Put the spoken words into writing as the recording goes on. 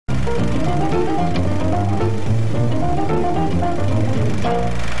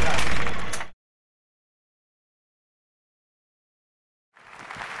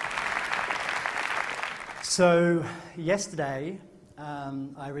So yesterday,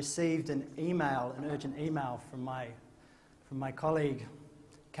 I received an urgent email from my colleague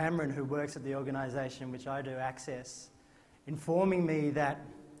Cameron, who works at the organisation which I do access, informing me that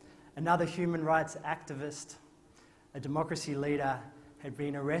another human rights activist, a democracy leader, had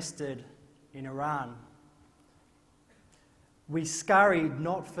been arrested in Iran. We scurried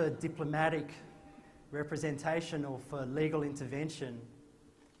not for diplomatic representation or for legal intervention,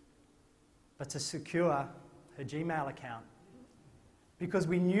 but to secure her Gmail account. Because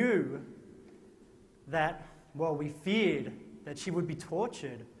we knew that, well, we feared that she would be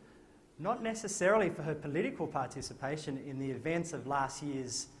tortured, not necessarily for her political participation in the events of last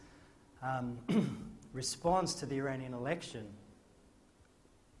year's response to the Iranian election,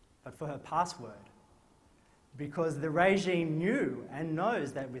 but for her password. Because the regime knew and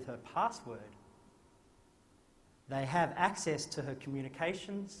knows that with her password, they have access to her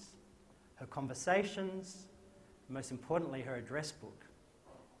communications, her conversations, and most importantly, her address book.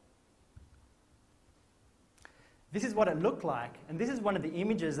 This is what it looked like, and this is one of the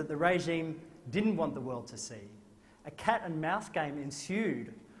images that the regime didn't want the world to see. A cat and mouse game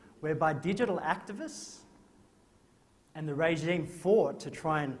ensued, whereby digital activists and the regime fought to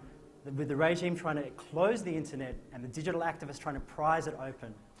try and, with the regime trying to close the internet and the digital activists trying to prise it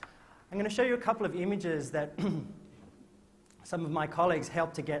open. I'm going to show you a couple of images that some of my colleagues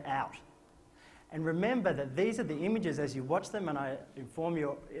helped to get out. And remember that these are the images as you watch them, and I inform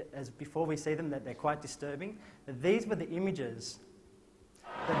you as before we see them that they're quite disturbing, that these were the images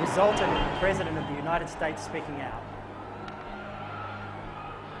that resulted in the President of the United States speaking out.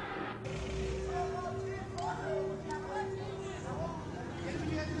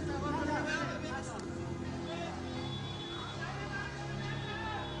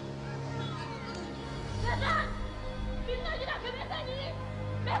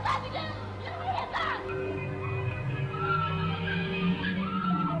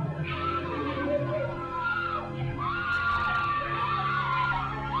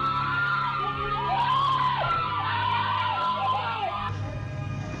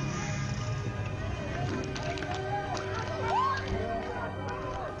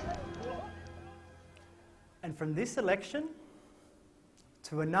 And from this election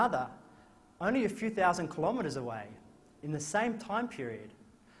to another, only a few thousand kilometres away, in the same time period,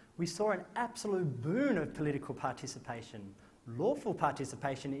 we saw an absolute boon of political participation, lawful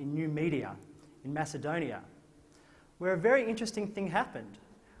participation in new media in Macedonia, where a very interesting thing happened.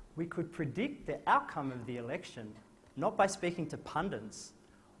 We could predict the outcome of the election, not by speaking to pundits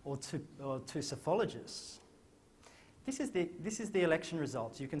or to psephologists. This is the election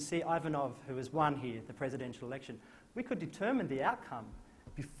results. You can see Ivanov, who has won here, the presidential election. We could determine the outcome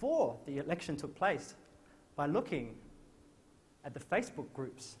before the election took place by looking at the Facebook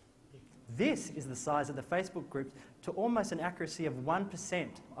groups. This is the size of the Facebook groups to almost an accuracy of 1%.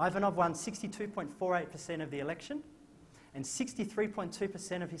 Ivanov won 62.48% of the election and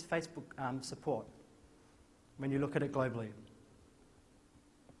 63.2% of his Facebook support when you look at it globally.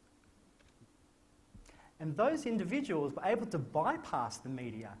 And those individuals were able to bypass the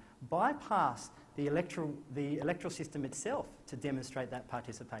media, bypass the electoral system itself to demonstrate that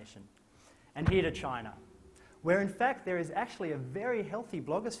participation. And here to China, where in fact there is actually a very healthy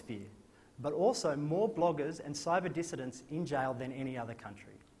blogosphere, but also more bloggers and cyber dissidents in jail than any other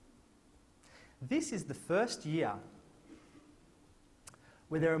country. This is the first year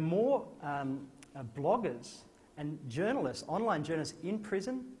where there are more bloggers and journalists, online journalists in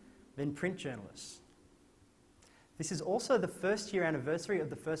prison than print journalists. This is also the first year anniversary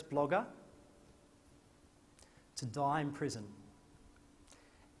of the first blogger to die in prison.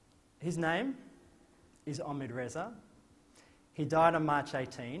 His name is Ahmed Reza. He died on March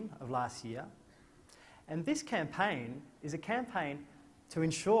 18 of last year. And this campaign is a campaign to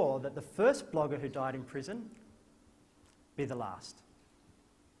ensure that the first blogger who died in prison be the last.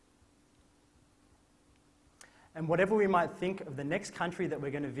 And whatever we might think of the next country that we're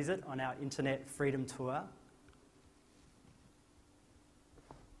going to visit on our Internet Freedom Tour,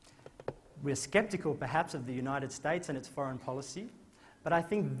 we're sceptical perhaps of the United States and its foreign policy, but I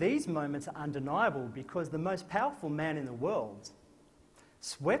think these moments are undeniable because the most powerful man in the world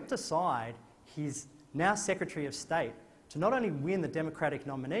swept aside his now Secretary of State to not only win the Democratic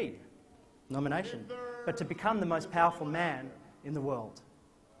nomination, but to become the most powerful man in the world.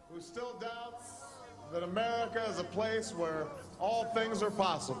 Who still doubts that America is a place where all things are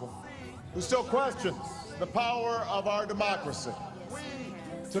possible, who still questions the power of our democracy.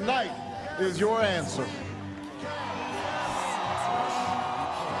 Tonight is your answer.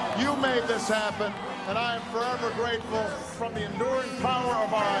 You made this happen. and I am forever grateful from the enduring power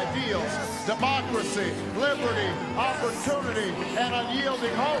of our ideals, democracy, liberty, opportunity, and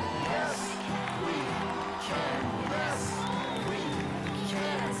unyielding hope.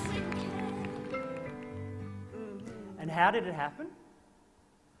 And how did it happen?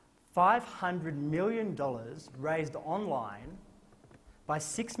 $500 million raised online by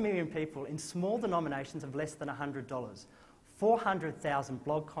 6 million people in small denominations of less than $100. 400,000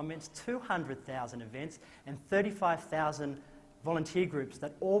 blog comments, 200,000 events, and 35,000 volunteer groups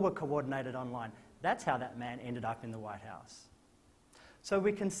that all were coordinated online. That's how that man ended up in the White House. So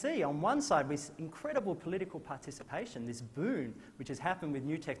we can see on one side with incredible political participation, this boon which has happened with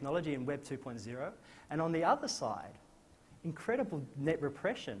new technology and Web 2.0, and on the other side, incredible net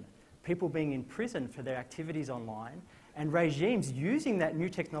repression, people being imprisoned for their activities online, and regimes using that new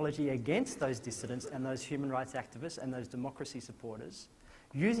technology against those dissidents and those human rights activists and those democracy supporters,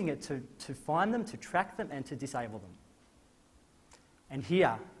 using it to find them, to track them, and to disable them. And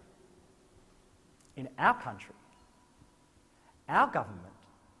here, in our country, our government,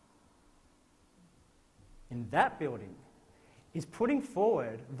 in that building, is putting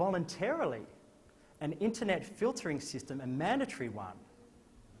forward voluntarily an internet filtering system, a mandatory one.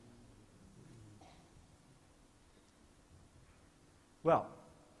 Well,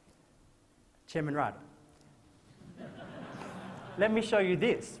 Chairman Rudd, let me show you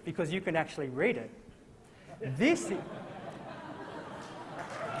this, because you can actually read it. This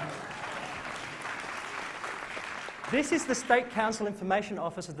is the State Council Information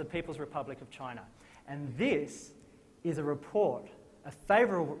Office of the People's Republic of China. And this is a report, a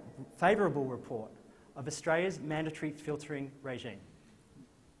favourable report of Australia's mandatory filtering regime.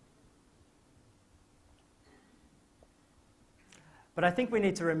 But I think we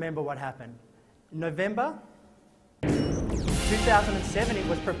need to remember what happened. In November 2007, it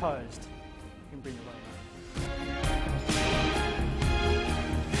was proposed. You can bring the volume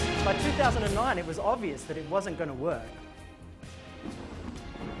up. By 2009, it was obvious that it wasn't going to work.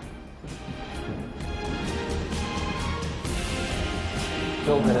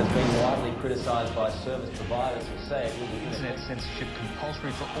 Bill that has been widely criticised by service providers who say it will be internet censorship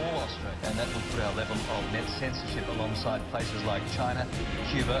compulsory for all Australians, and that will put our level of net censorship alongside places like China,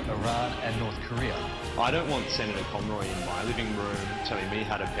 Cuba, Iran and North Korea. I don't want Senator Conroy in my living room telling me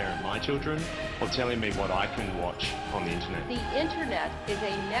how to parent my children or telling me what I can watch on the internet. The internet is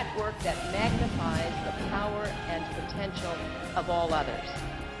a network that magnifies the power and potential of all others.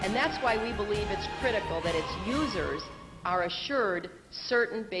 And that's why we believe it's critical that its users are assured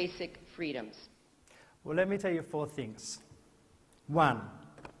certain basic freedoms. Well, let me tell you 4 things. 1,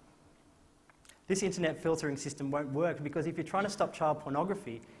 this internet filtering system won't work because if you're trying to stop child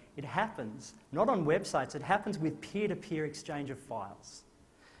pornography, it happens not on websites, it happens with peer-to-peer exchange of files.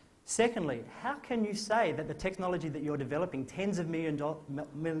 Secondly, how can you say that the technology that you're developing, tens of millions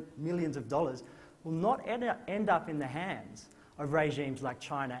of dollars, will not end up in the hands of regimes like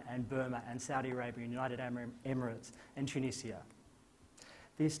China and Burma and Saudi Arabia, United Arab Emirates and Tunisia?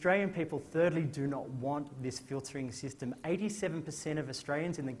 The Australian people, thirdly, do not want this filtering system. 87% of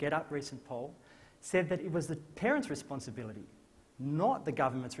Australians in the Get Up recent poll said that it was the parents' responsibility, not the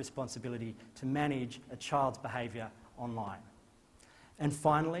government's responsibility, to manage a child's behaviour online. And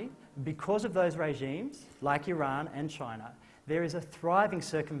finally, because of those regimes, like Iran and China, there is a thriving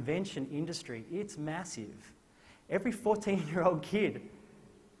circumvention industry. It's massive. Every 14-year-old kid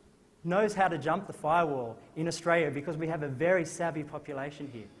knows how to jump the firewall in Australia because we have a very savvy population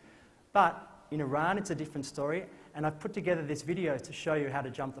here. But in Iran, it's a different story, and I've put together this video to show you how to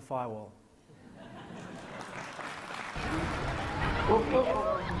jump the firewall.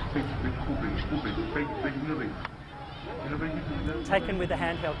 Taken with a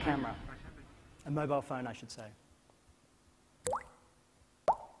handheld camera, a mobile phone, I should say.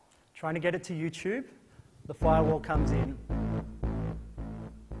 Trying to get it to YouTube, the firewall comes in,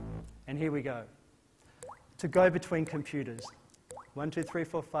 and here we go. To go between computers, 1, 2, 3,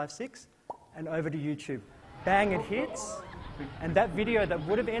 4, 5, 6, and over to YouTube. Bang, it hits, and that video that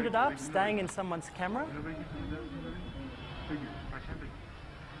would have ended up staying in someone's camera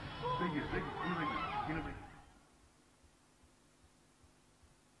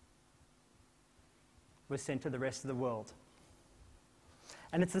was sent to the rest of the world.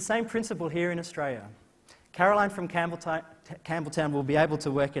 And it's the same principle here in Australia. Caroline from Campbelltown will be able to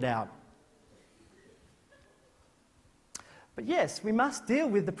work it out. But yes, we must deal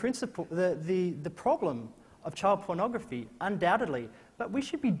with the problem of child pornography, undoubtedly, but we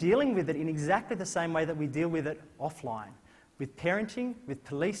should be dealing with it in exactly the same way that we deal with it offline, with parenting, with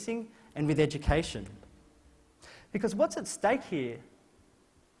policing, and with education. Because what's at stake here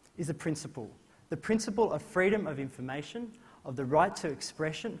is a principle. the principle of freedom of information, of the right to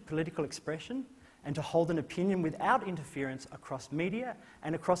expression, political expression, and to hold an opinion without interference across media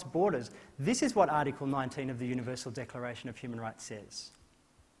and across borders. This is what Article 19 of the Universal Declaration of Human Rights says.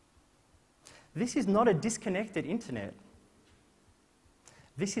 This is not a disconnected internet.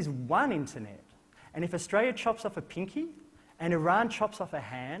 This is one internet. And if Australia chops off a pinky, and Iran chops off a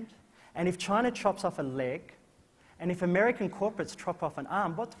hand, and if China chops off a leg, and if American corporates chop off an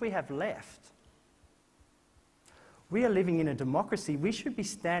arm, what do we have left? We are living in a democracy. We should be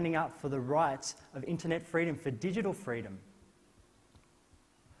standing up for the rights of internet freedom, for digital freedom,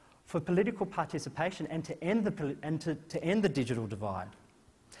 for political participation, and to end the digital divide.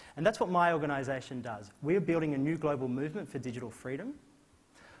 And that's what my organisation does. We are building a new global movement for digital freedom.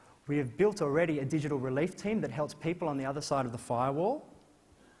 We have built already a digital relief team that helps people on the other side of the firewall.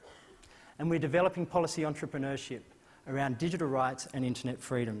 And we're developing policy entrepreneurship around digital rights and internet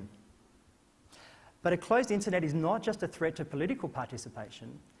freedom. But a closed internet is not just a threat to political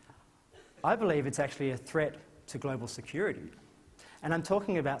participation. I believe it's actually a threat to global security. And I'm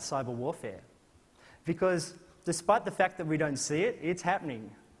talking about cyber warfare. Because despite the fact that we don't see it, it's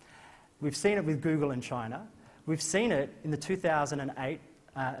happening. We've seen it with Google and China. We've seen it in the 2008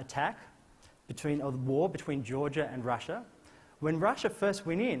 attack, war between Georgia and Russia. When Russia first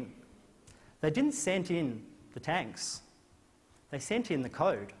went in, they didn't send in the tanks. They sent in the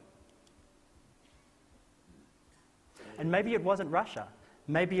code. And maybe it wasn't Russia.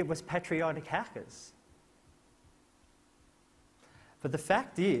 Maybe it was patriotic hackers. But the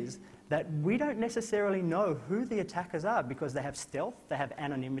fact is that we don't necessarily know who the attackers are because they have stealth, they have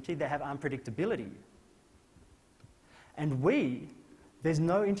anonymity, they have unpredictability. And there's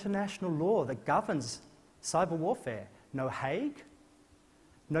no international law that governs cyber warfare. No Hague,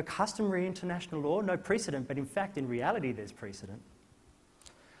 no customary international law, no precedent, but in fact, in reality, there's precedent.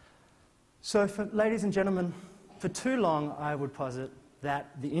 So, ladies and gentlemen, for too long, I would posit that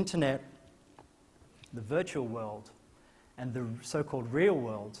the internet, the virtual world, and the so-called real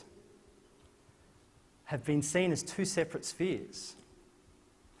world have been seen as two separate spheres.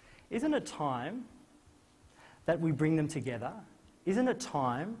 Isn't it time that we bring them together? Isn't it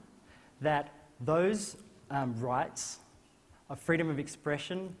time that those rights of freedom of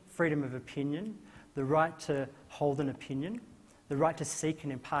expression, freedom of opinion, the right to hold an opinion, the right to seek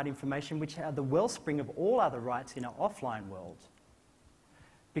and impart information, which are the wellspring of all other rights in our offline world,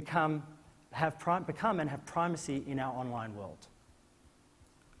 become and have primacy in our online world?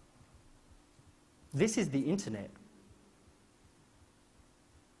 This is the internet.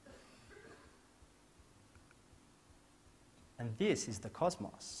 And this is the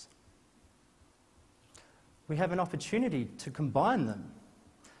cosmos. We have an opportunity to combine them,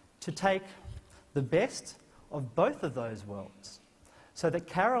 to take the best of both of those worlds, so that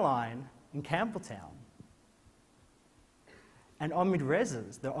Caroline in Campbelltown and Omid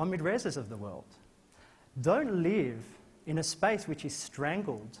Rezas, the Omid Rezas of the world, don't live in a space which is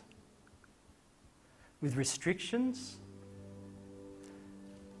strangled with restrictions,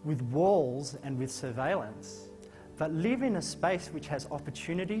 with walls and with surveillance, but live in a space which has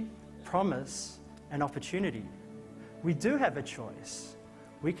opportunity, promise, and opportunity. We do have a choice.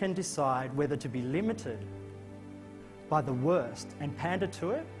 We can decide whether to be limited by the worst and pander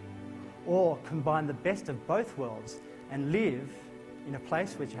to it, or combine the best of both worlds and live in a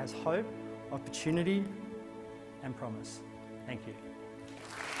place which has hope, opportunity, and promise. Thank you.